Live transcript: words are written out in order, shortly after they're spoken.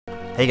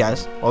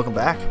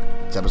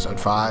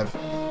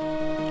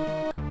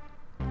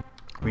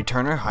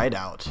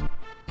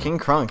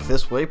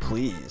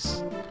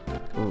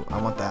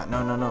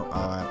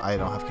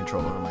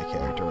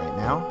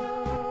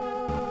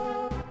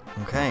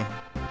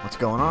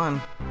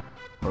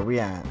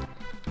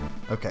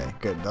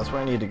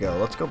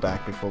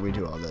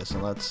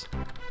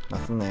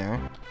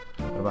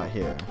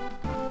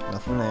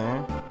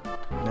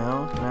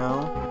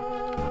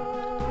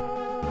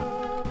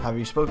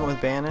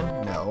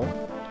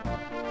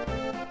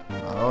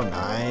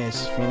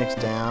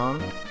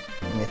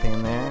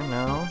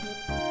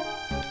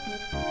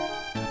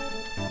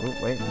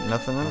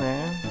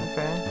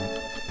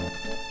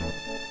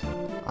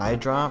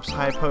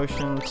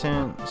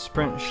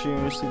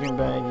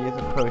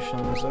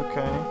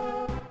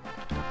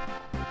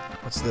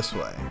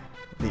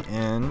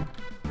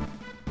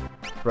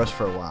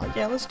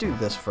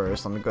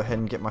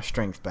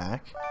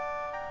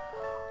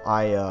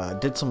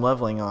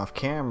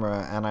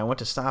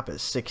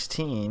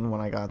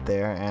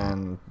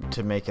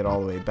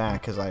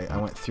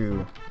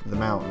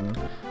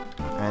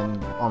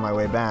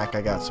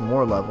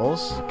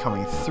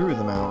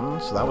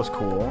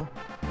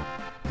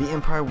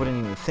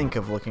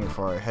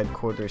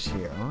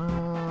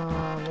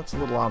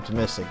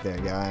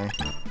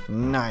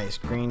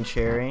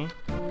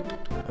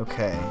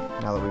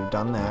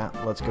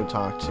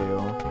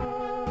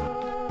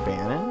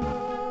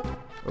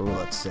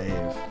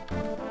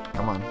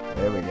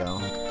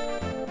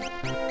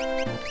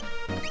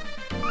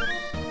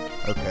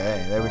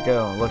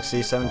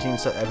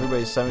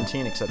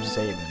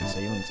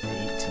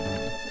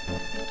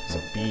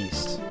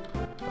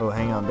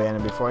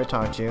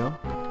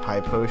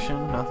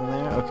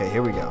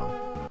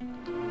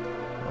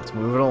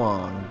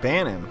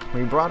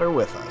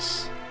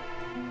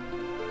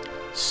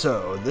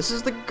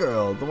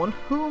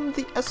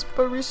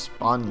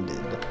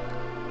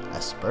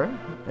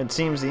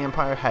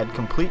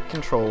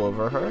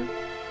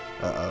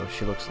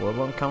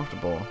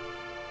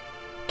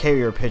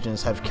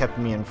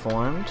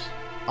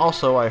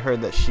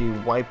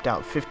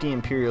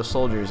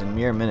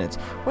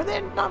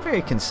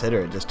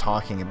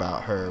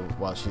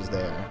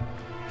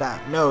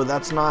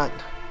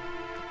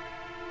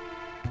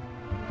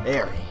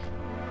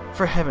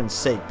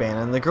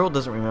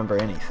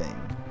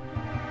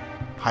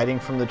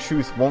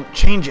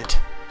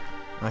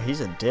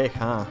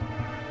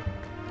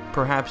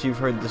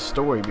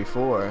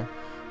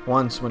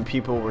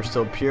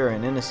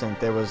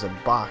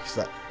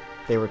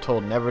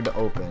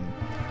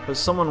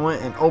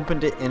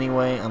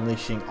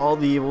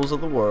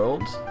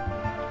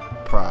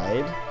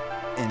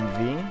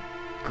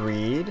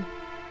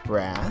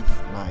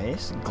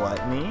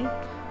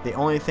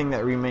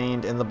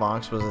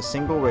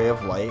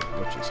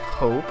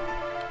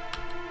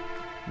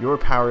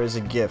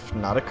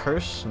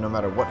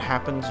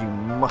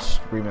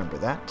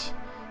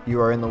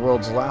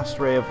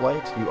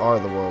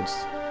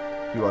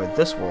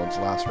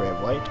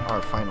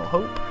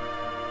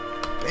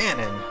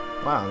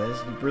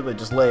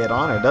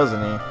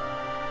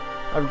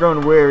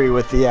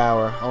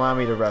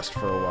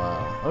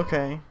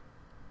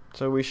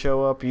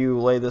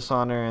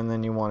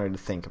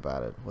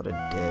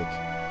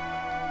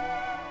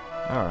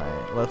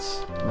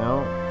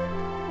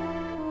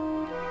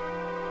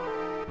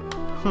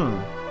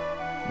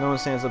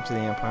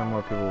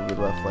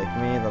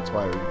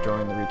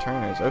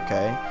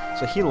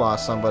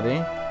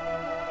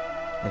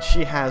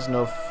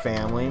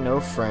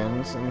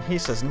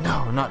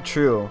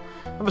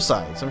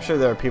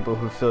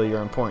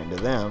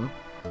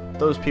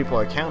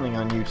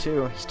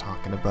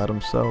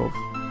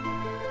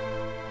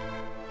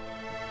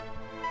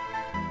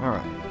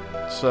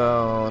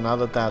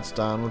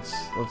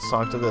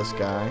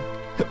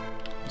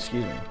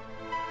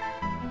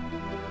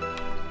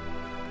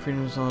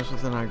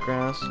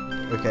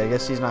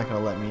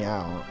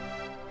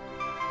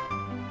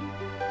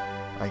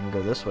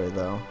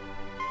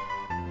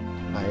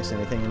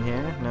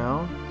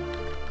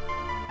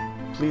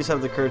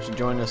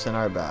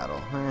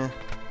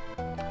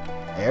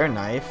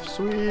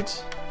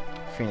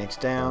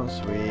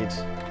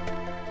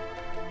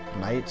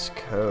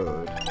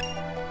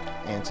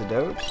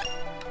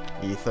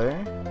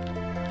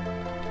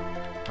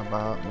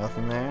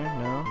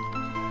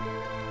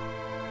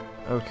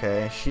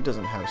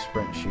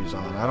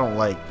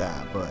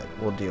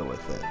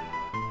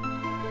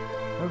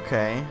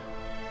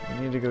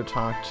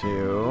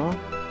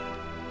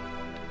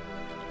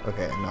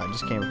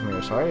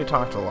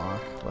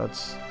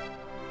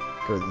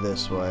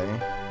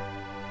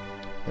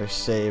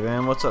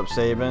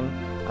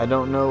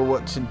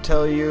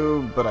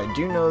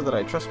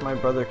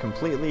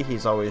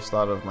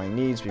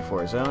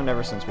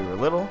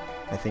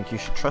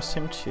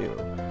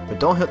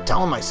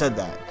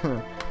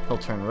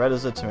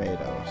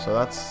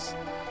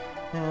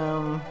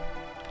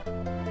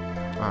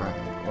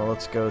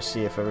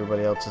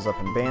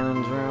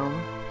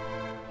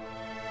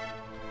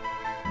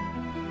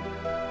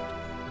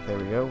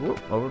go.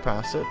 Whoop,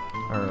 overpassed it.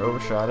 Or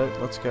overshot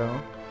it. Let's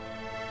go.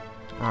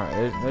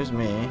 Alright, there's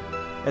me.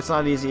 It's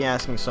not easy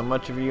asking so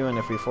much of you, and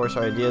if we force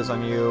our ideas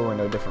on you, we're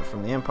no different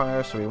from the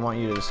Empire, so we want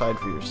you to decide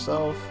for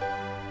yourself.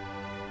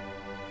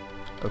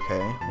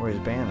 Okay, where's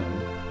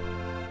Bannon?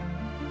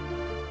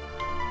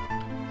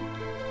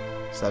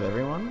 Is that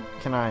everyone?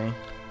 Can I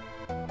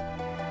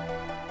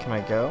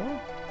go?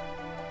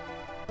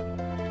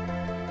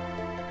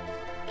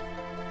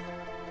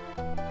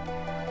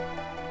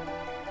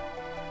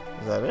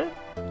 Is that it?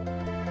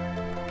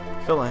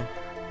 Feel like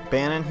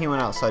Bannon, he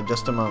went outside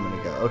just a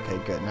moment ago. Okay,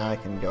 good. Now I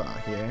can go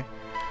out here.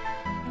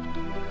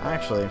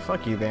 Actually,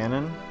 fuck you,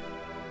 Bannon.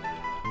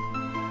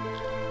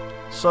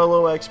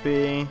 Solo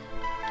XP.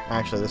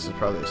 Actually, this is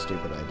probably a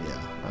stupid idea.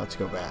 Let's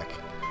go back.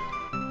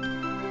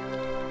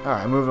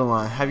 Alright, moving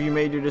along. Have you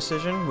made your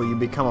decision? Will you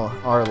become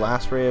our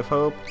last ray of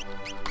hope?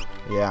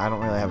 Yeah, I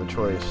don't really have a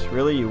choice.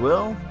 Really, you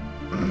will?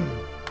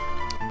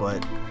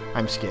 But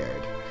I'm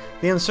scared.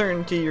 The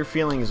uncertainty you're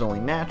feeling is only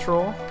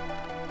natural.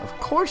 Of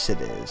course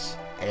it is.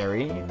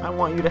 Aerie, I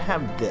want you to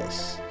have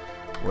this.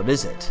 What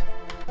is it?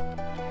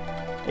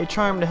 A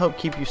charm to help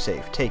keep you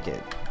safe. Take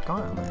it.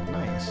 Gauntlet.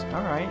 Nice.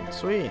 Alright,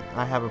 sweet.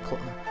 I have a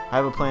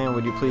plan.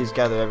 Would you please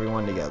gather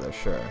everyone together?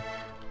 Sure.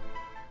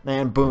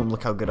 And boom,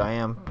 look how good I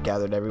am.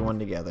 Gathered everyone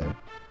together.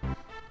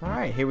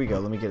 Alright, here we go.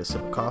 Let me get a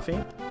sip of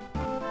coffee.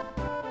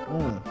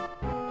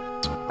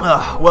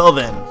 Well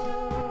then.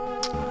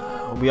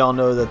 We all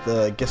know that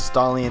the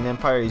Gestalian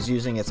Empire is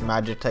using its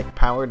Magitech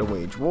power to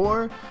wage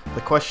war.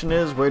 The question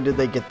is, where did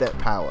they get that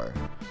power?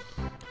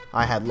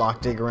 I had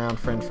Locke dig around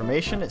for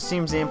information. It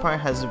seems the Empire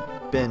has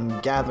been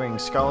gathering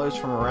scholars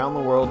from around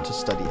the world to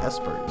study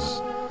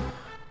espers.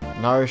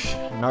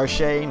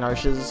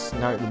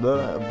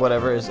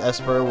 Whatever is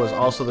Esper was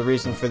also the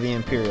reason for the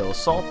Imperial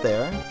assault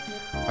there.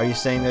 Are you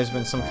saying there's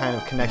been some kind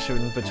of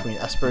connection between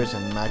espers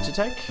and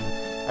Magitech?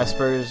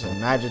 Espers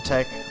and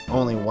Magitech,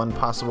 only one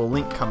possible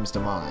link comes to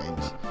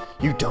mind.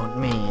 You don't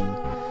mean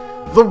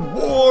the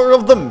War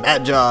of the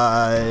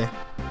Magi?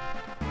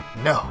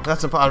 No,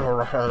 that's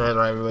impossible.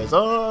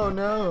 Oh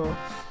no.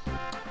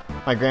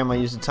 My grandma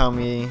used to tell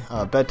me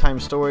bedtime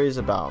stories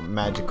about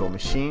magical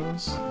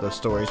machines. Those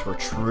stories were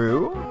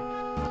true?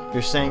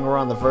 You're saying we're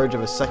on the verge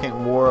of a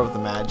second War of the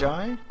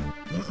Magi?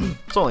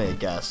 It's only a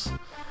guess.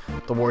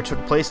 The war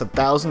took place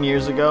 1,000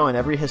 years ago, and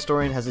every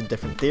historian has a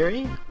different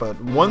theory. But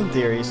one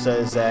theory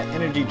says that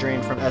energy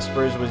drained from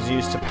espers was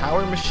used to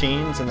power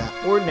machines, and that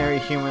ordinary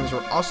humans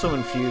were also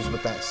infused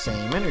with that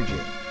same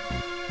energy.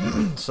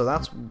 So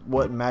that's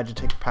what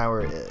Magitech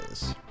power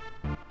is.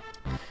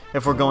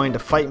 If we're going to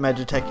fight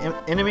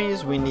Magitech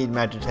enemies, we need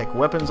Magitech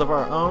weapons of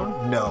our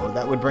own? No,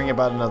 that would bring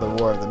about another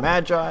War of the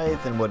Magi.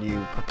 Then what do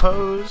you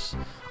propose?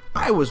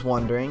 I was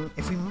wondering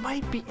if we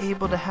might be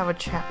able to have a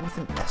chat with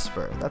an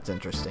Esper. That's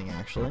interesting,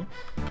 actually.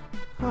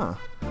 Huh.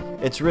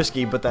 It's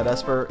risky, but that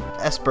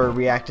Esper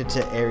reacted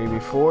to Aerie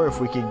before. If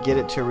we could get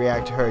it to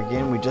react to her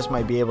again, we just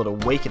might be able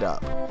to wake it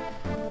up.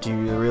 Do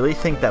you really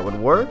think that would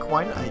work?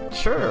 Why not?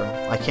 Sure.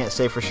 I can't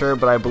say for sure,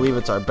 but I believe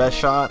it's our best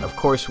shot. Of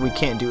course, we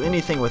can't do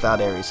anything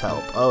without Aerie's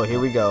help. Oh, here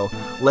we go.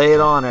 Lay it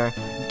on her.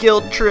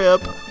 Guilt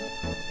trip.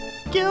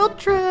 Guilt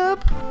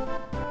trip.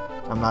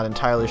 I'm not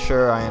entirely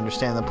sure I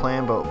understand the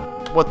plan, but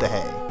what the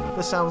hey?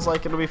 This sounds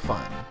like it'll be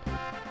fun.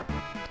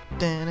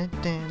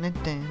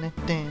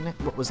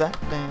 What was that?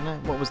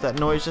 What was that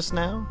noise just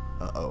now?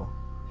 Uh-oh.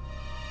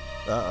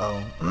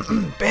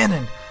 Uh-oh.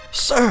 Bannon!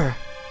 Sir!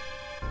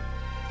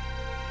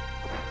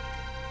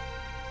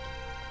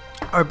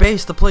 Our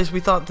base, the place we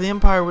thought the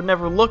Empire would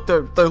never look,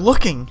 they're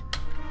looking!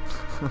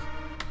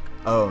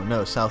 Oh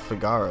no, South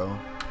Figaro.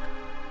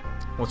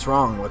 What's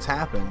wrong? What's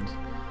happened?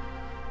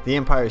 The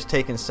Empire's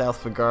taken South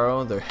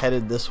Figaro, they're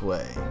headed this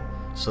way.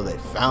 So they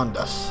found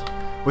us.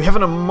 We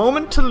haven't a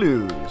moment to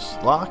lose.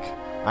 Locke?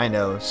 I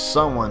know,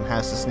 someone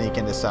has to sneak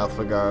into South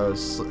Figaro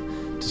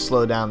to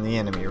slow down the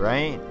enemy,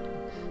 right?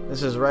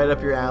 This is right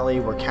up your alley.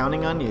 We're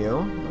counting on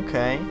you.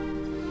 Okay.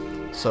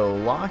 So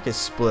Locke is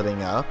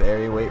splitting up.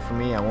 Aerie, wait for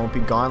me. I won't be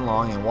gone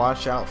long. And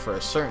watch out for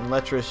a certain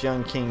lecherous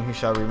young king who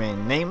shall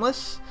remain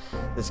nameless.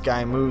 This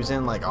guy moves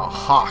in like a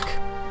hawk.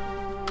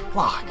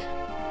 Locke.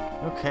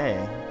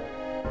 Okay.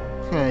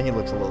 He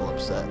looks a little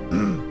upset.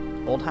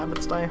 Old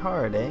habits die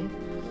hard, eh?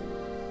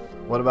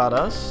 What about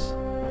us?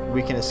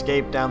 We can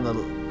escape down the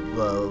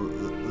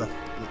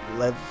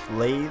Lethe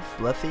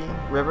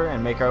River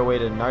and make our way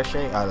to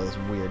Narshe. Ah, those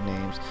weird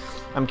names.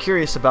 I'm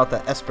curious about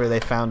the Esper they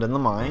found in the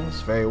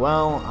mines. Very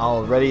well,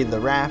 I'll ready the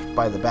raft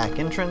by the back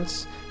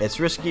entrance. It's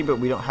risky, but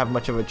we don't have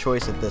much of a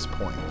choice at this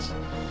point.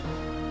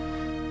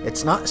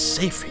 It's not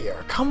safe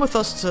here. Come with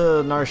us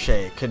to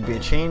Narshe. It could be a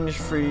chance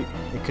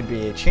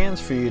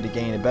for you to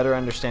gain a better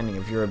understanding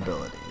of your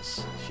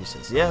abilities. She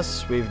says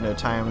yes. We've no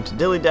time to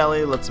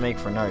dilly-dally. Let's make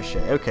for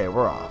Narshe. Okay,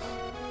 we're off.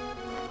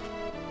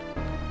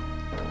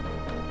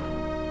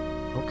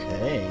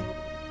 Okay.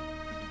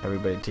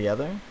 Everybody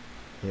together?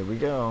 Here we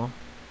go.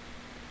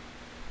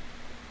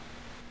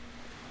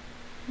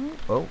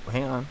 Oh,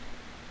 hang on.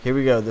 Here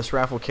we go. This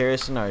raft will carry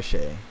us to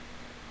Narshe.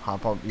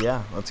 Hop up.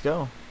 Yeah, let's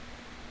go.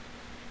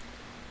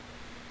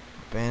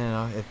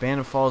 Bannon, if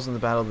Bannon falls in the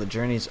battle, the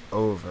journey's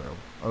over.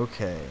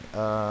 Okay.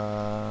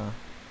 I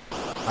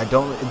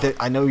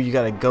know you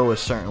gotta go a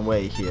certain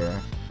way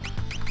here.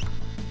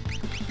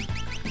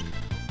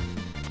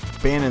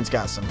 Bannon's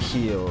got some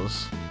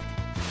heals,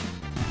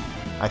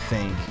 I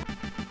think.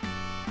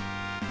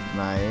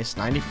 Nice.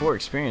 94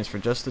 experience for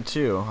just the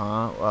two,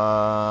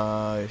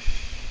 huh?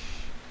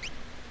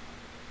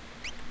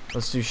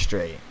 Let's do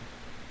straight.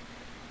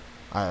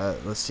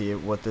 Let's see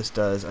what this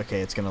does.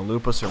 Okay, it's gonna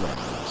loop us around,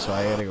 so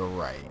I gotta go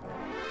right.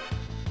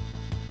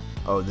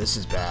 Oh, this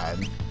is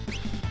bad.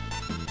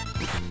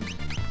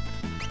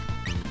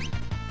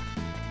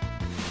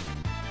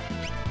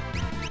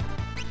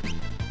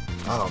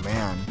 Oh,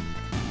 man.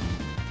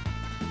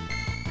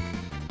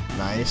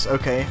 Nice.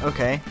 Okay,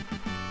 okay.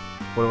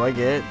 What do I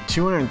get?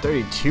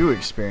 232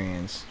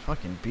 experience.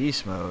 Fucking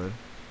beast mode.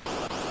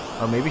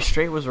 Oh, maybe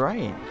straight was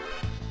right.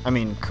 I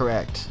mean,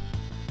 correct.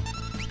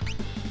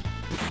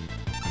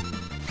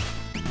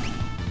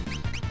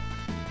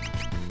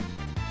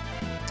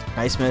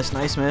 Nice miss,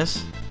 nice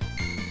miss.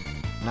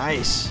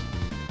 Nice.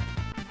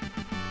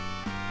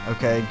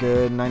 Okay,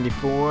 good.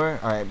 94.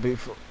 Alright,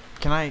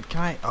 can I?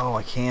 Oh,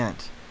 I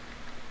can't.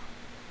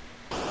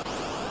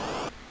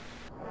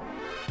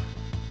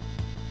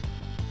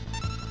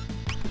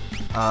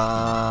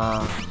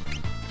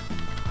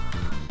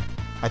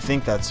 I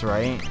think that's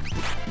right.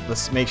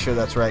 Let's make sure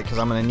that's right, because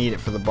I'm going to need it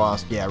for the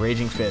boss. Yeah,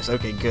 Raging Fist.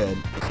 Okay, good.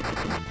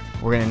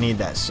 We're going to need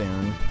that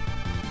soon.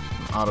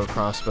 Auto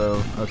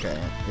crossbow.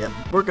 Okay. Yep.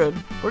 We're good.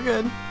 We're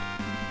good.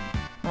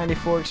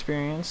 94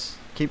 experience.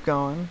 Keep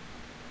going.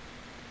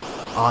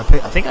 Oh, I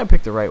think I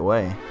picked the right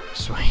way.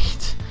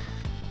 Sweet.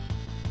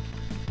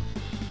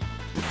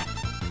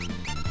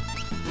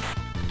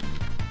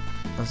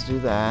 Let's do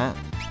that.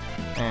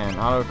 And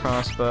auto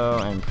crossbow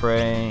and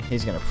pray.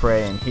 He's gonna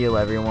pray and heal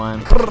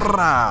everyone.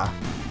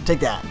 Take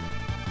that.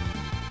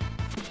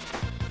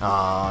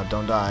 Aw,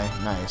 don't die.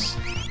 Nice.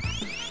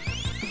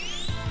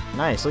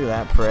 Nice, look at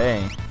that,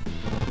 pray.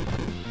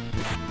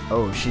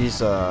 Oh, she's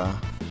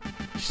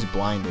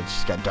blinded.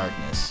 She's got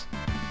darkness.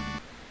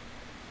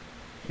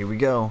 Here we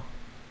go.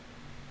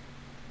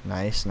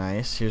 Nice,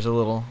 nice. Here's a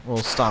little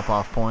stop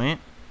off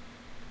point.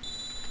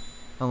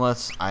 And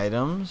let's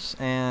items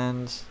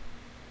and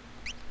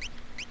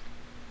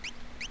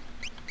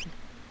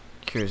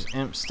cures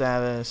imp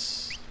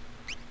status.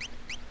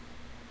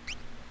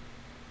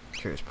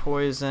 Cures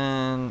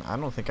poison. I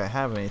don't think I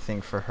have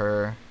anything for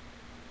her.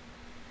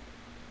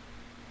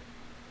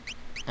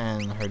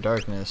 And her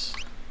darkness.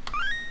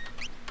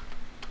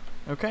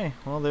 Okay,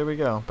 well there we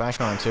go. Back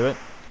onto it.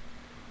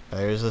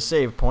 There's a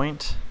save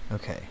point.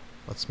 Okay,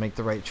 let's make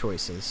the right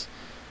choices.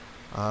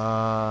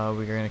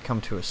 We're gonna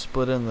come to a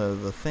split in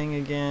the thing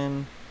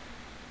again.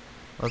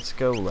 Let's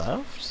go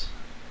left.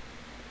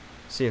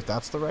 See if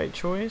that's the right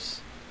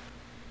choice.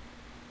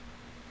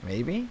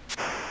 Maybe.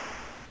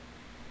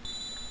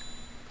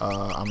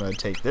 I'm gonna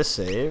take this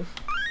save.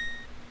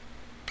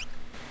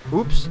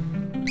 Oops.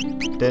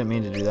 Didn't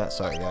mean to do that.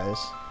 Sorry, guys.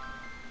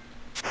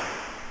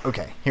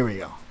 Okay, here we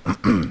go.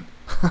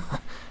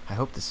 I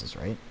hope this is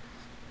right.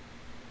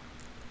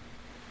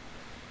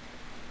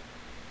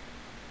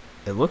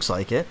 It looks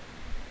like it.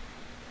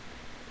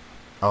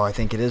 Oh, I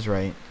think it is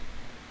right.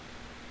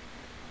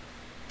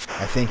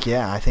 I think,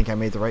 yeah, I think I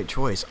made the right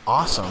choice.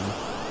 Awesome.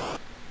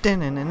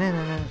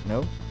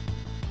 Nope.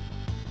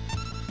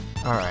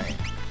 Alright.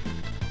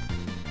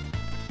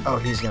 Oh,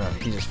 he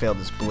just failed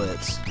his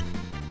blitz.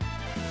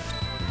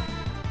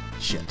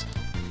 Shit.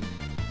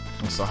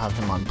 I still have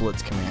him on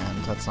blitz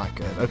command. That's not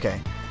good. Okay.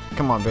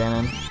 Come on,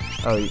 Bannon.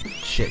 Oh,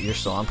 shit, you're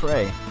still on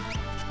prey.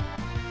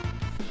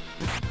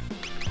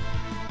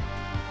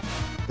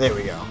 There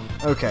we go.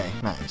 Okay,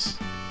 nice.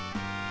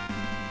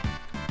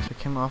 Took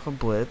him off a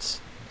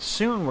blitz.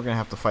 Soon we're gonna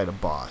have to fight a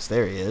boss.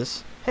 There he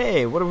is.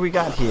 Hey, what have we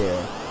got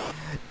here?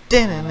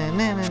 Okay,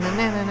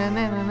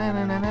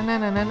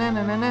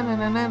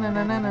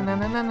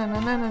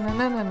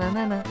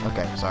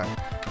 sorry.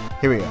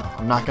 Here we go.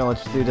 I'm not gonna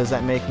let you through. Does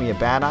that make me a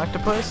bad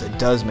octopus? It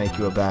does make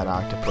you a bad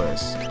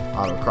octopus.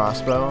 Auto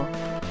crossbow.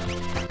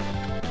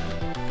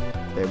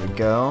 There we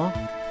go.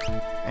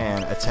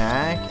 And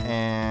attack.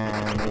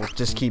 And we'll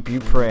just keep you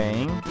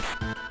praying.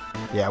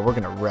 Yeah, we're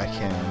gonna wreck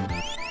him.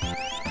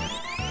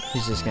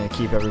 He's just gonna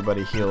keep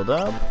everybody healed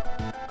up.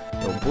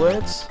 Go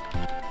blitz.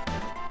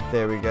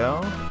 There we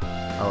go.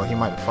 Oh, he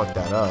might have fucked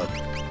that up.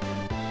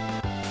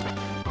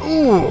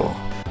 Ooh!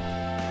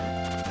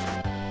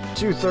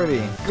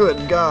 230.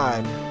 Good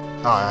God.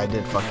 Oh, I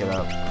did fuck it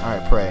up.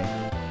 Alright, pray.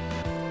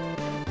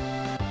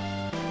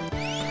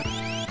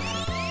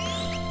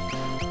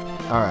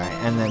 Alright,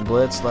 and then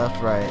blitz,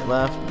 left, right,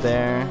 left,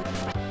 there.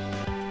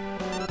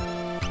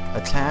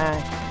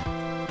 Attack.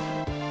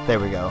 There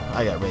we go.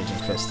 I got Raging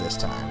Fist this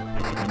time.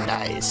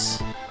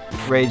 Nice.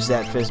 Rage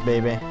that fist,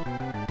 baby.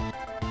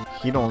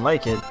 You don't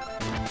like it.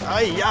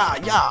 Yeah.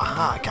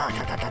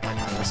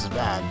 This is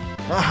bad.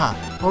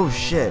 Oh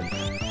shit.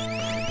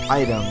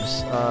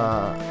 Items.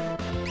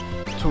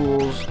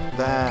 Tools.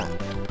 That.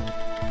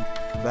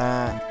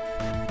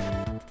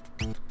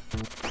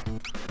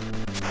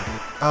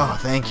 Oh,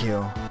 thank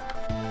you.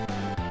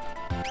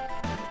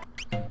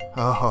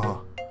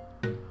 Oh,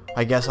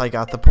 I guess I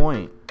got the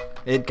point.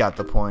 It got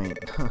the point.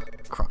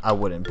 I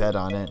wouldn't bet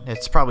on it.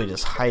 It's probably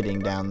just hiding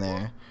down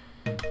there.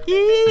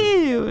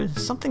 Ew,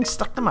 something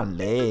stuck to my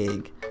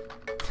leg.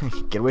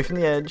 Get away from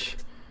the edge.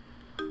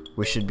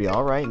 We should be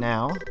alright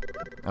now.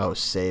 Oh,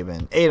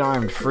 Sabin.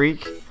 8-armed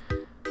freak.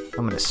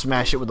 I'm gonna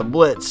smash it with a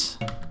blitz.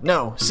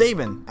 No,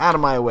 Sabin, out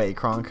of my way,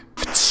 Kronk.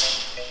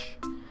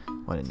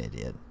 What an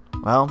idiot.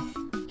 Well,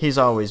 he's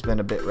always been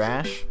a bit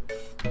rash.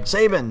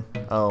 Sabin!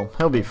 Oh,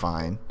 he'll be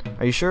fine.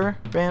 Are you sure,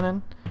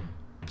 Bannon?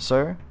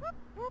 Sir?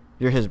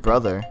 You're his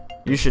brother.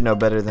 You should know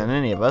better than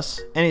any of us.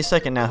 Any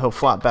second now he'll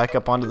flop back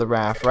up onto the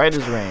raft right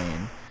as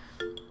rain.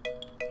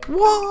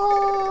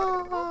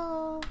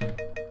 Whoa!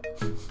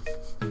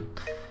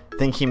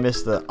 Think he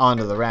missed the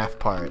onto the raft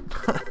part.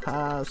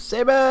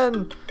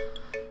 Sabin!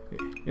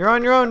 You're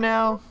on your own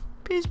now.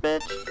 Peace,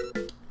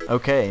 bitch.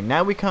 Okay,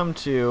 now we come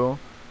to...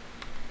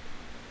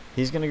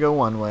 He's gonna go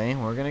one way,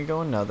 we're gonna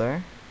go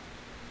another.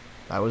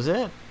 That was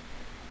it.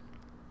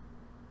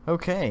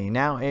 Okay,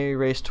 now a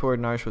race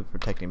toward Narsh with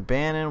protecting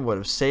Bannon. What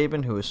of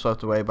Sabin, who was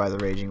swept away by the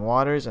raging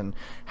waters? And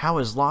how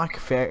is Locke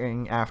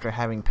faring after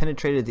having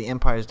penetrated the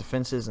Empire's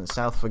defenses in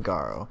South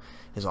Figaro?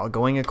 Is all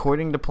going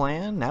according to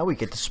plan? Now we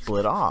get to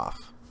split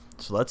off.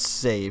 So let's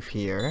save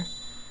here.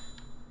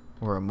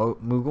 We're a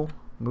Moogle.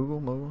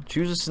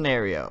 Choose a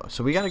scenario.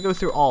 So we got to go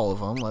through all of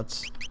them.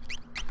 Let's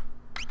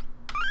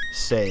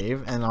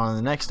save, and on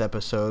the next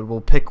episode we'll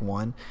pick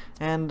one,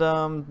 and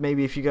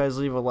maybe if you guys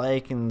leave a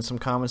like and some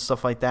comments,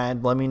 stuff like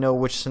that, let me know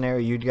which scenario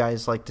you'd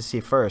guys like to see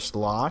first,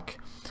 Locke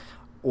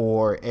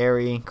or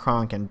Aerie,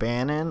 Kronk and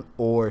Bannon,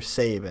 or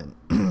Sabin.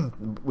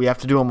 We have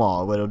to do them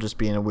all, but it'll just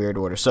be in a weird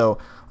order. So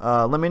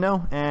let me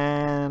know,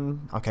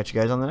 and I'll catch you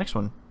guys on the next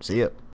one. See ya.